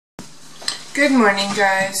Good morning,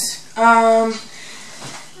 guys.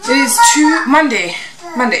 It is Monday,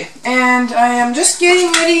 and I am just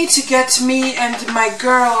getting ready to get me and my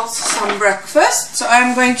girls some breakfast. So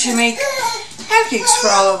I'm going to make pancakes for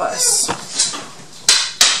all of us.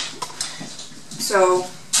 So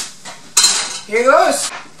here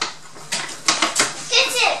goes.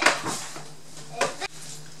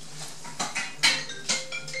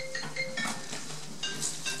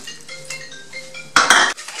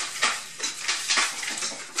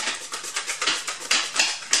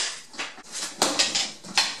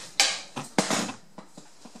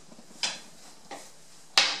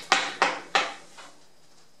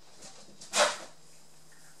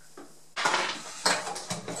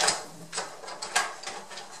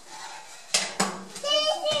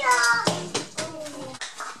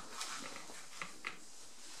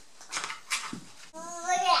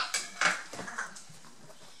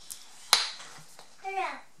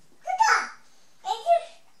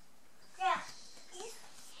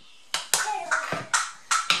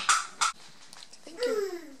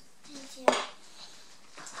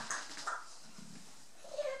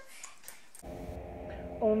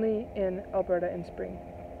 Only in Alberta in spring.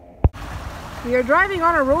 We are driving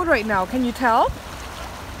on a road right now. Can you tell?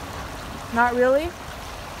 Not really?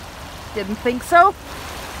 Didn't think so?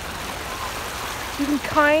 You can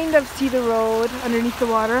kind of see the road underneath the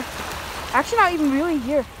water. Actually, not even really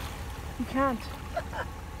here. You can't.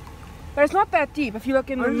 But it's not that deep. If you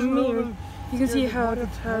look in the mirror, you can see how the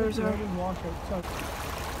tires are.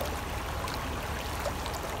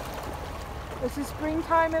 This is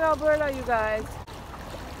springtime in Alberta, you guys.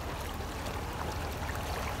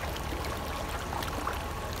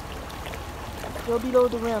 We'll below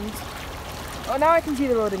the rims. Oh, now I can see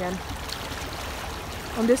the road again.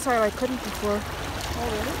 On this side I couldn't before. Oh,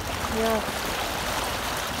 really? Yeah.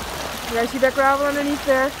 You guys see that gravel underneath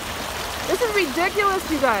there? This is ridiculous,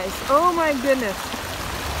 you guys. Oh my goodness.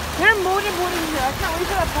 They're motorboating here. I can't wait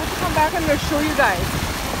for that boat to come back and I'm going to show you guys.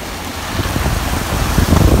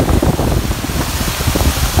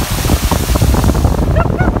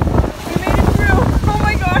 We made it through. Oh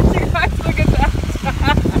my gosh, you guys, look at that.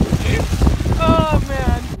 Oh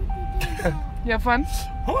man. You have fun?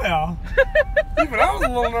 Oh yeah. Even I was a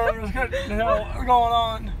little nervous. What the hell is going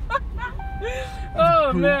on?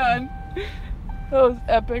 Oh man. That was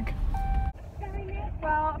epic.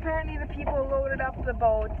 Well, apparently the people loaded up the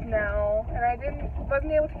boat now, and I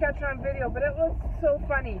wasn't able to catch it on video, but it was so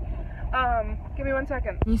funny. Give me 1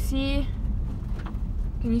 second. Can you see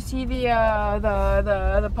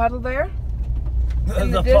the puddle there?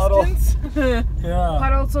 In the distance? Puddle. Yeah.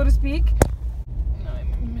 Puddle, so to speak. No, I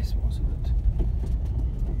missed most of it.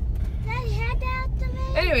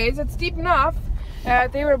 Anyways, it's deep enough.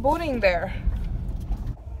 They were boating there.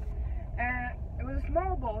 And it was a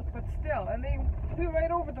small boat, but still. And they flew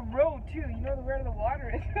right over the road too. You know where the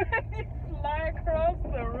water is. You fly across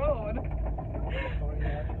the road.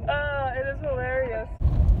 It is hilarious.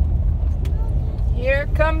 Here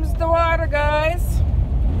comes the water, guys.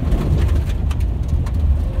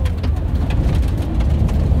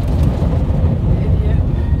 Idiot.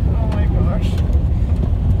 Oh my gosh.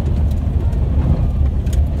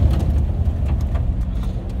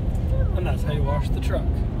 And that's how you wash the truck.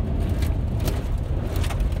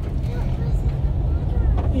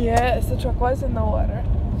 Yes, the truck was in the water.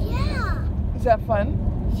 Yeah. Is that fun?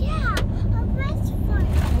 Yeah, that's fun.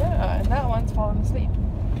 Yeah, and that one's falling asleep.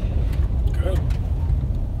 Good.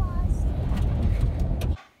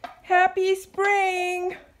 Happy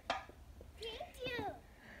spring! Thank you.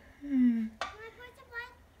 Hmm. Can I push the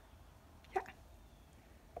button?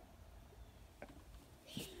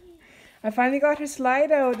 Yeah. I finally got her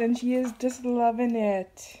slide out and she is just loving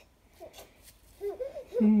it.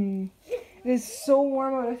 It is so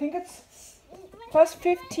warm out. I think it's plus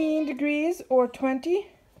 15 degrees or 20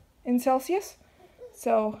 in Celsius.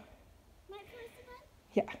 So,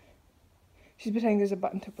 yeah. She's pretending there's a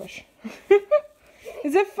button to push.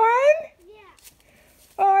 Is it fun? Yeah.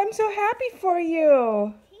 Oh, I'm so happy for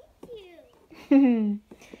you. Thank you.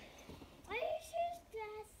 Are you sure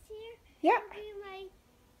glass here? Yeah. Maybe my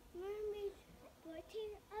mermaid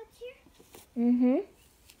boating out here? Mm-hmm.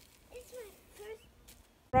 It's my first.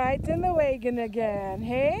 Rides in the wagon again,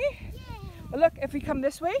 hey? Yeah. Well, look, if we come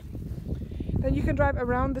this way, then you can drive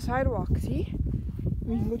around the sidewalk, see?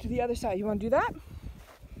 We can go to the other side. You want to do that?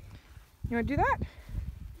 You want to do that?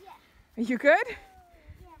 Yeah. Are you good?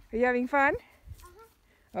 Yeah. Are you having fun?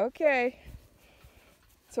 Uh-huh. Okay.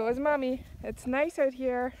 So is Mommy. It's nice out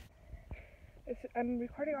here. I'm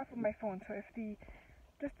recording off of my phone, so if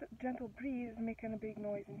just a gentle breeze is making a big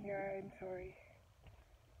noise in here, I'm sorry.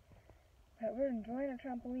 We're enjoying a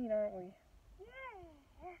trampoline, aren't we?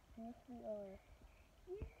 Yes, we are.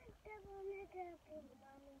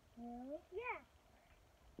 Yeah? Yeah.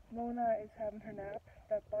 Mona is having her nap.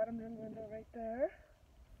 That bottom little window right there.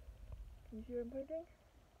 Can you see where I'm pointing?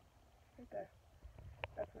 Right there.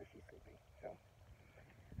 That's where she's sleeping. So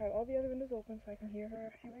I have all the other windows open so I can hear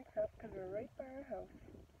her if she wakes up because we're right by our house.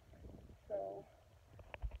 So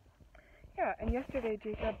yeah, and yesterday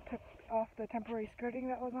Jacob took off the temporary skirting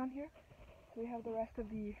that was on here. So we have the rest of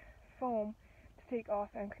the foam to take off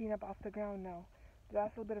and clean up off the ground now. The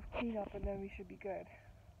last little bit of cleanup and then we should be good.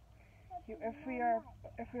 If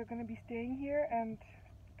we're going to be staying here and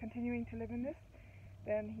continuing to live in this,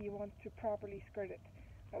 then he wants to properly skirt it.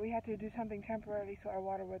 But we had to do something temporarily so our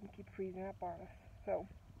water wouldn't keep freezing up on us. So,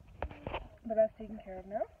 but that's taken care of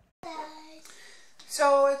now.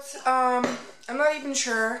 So it's I'm not even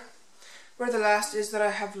sure where the last is that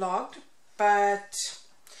I have vlogged, but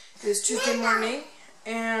it is Tuesday morning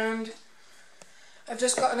and I've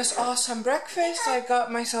just gotten us all some breakfast. I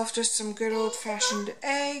got myself just some good old-fashioned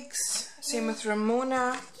eggs. Same with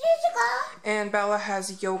Ramona. And Bella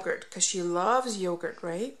has yogurt because she loves yogurt,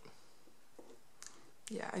 right?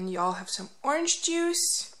 Yeah, and you all have some orange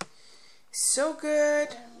juice. So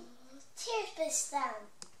good. Cheers, this down.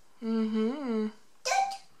 Mm-hmm.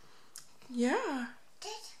 Yeah.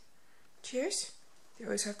 Cheers. They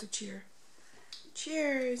always have to cheer.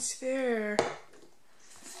 Cheers. There.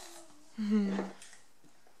 Mm-hmm.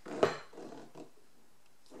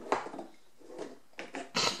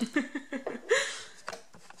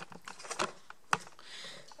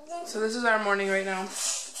 So this is our morning right now.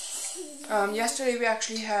 Yesterday we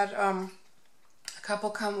actually had a couple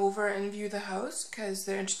come over and view the house because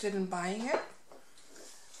they're interested in buying it.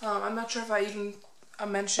 I'm not sure if I even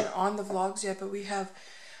mentioned on the vlogs yet, but we have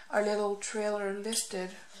our little trailer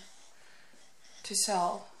listed to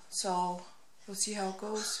sell. So we'll see how it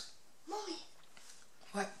goes. Mommy.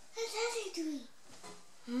 What? What's Daddy doing?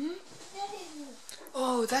 Hmm? Daddy doing?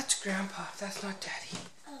 Oh, that's Grandpa. That's not Daddy.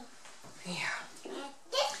 Oh. Yeah.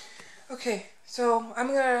 Okay, so I'm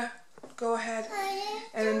gonna go ahead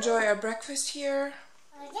and enjoy our breakfast here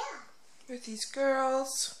with these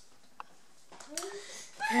girls.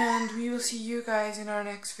 And we will see you guys in our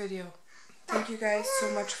next video. Thank you guys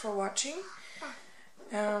so much for watching.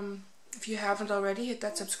 If you haven't already, hit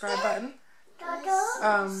that subscribe button.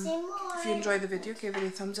 If you enjoyed the video, give it a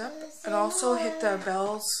thumbs up. And also hit the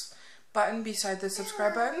bells button beside the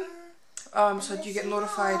subscribe button so that you get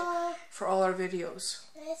notified for all our videos.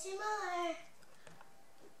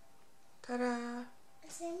 Ta-da!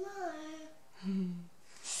 Say more.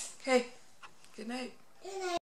 Okay, good night. Good night.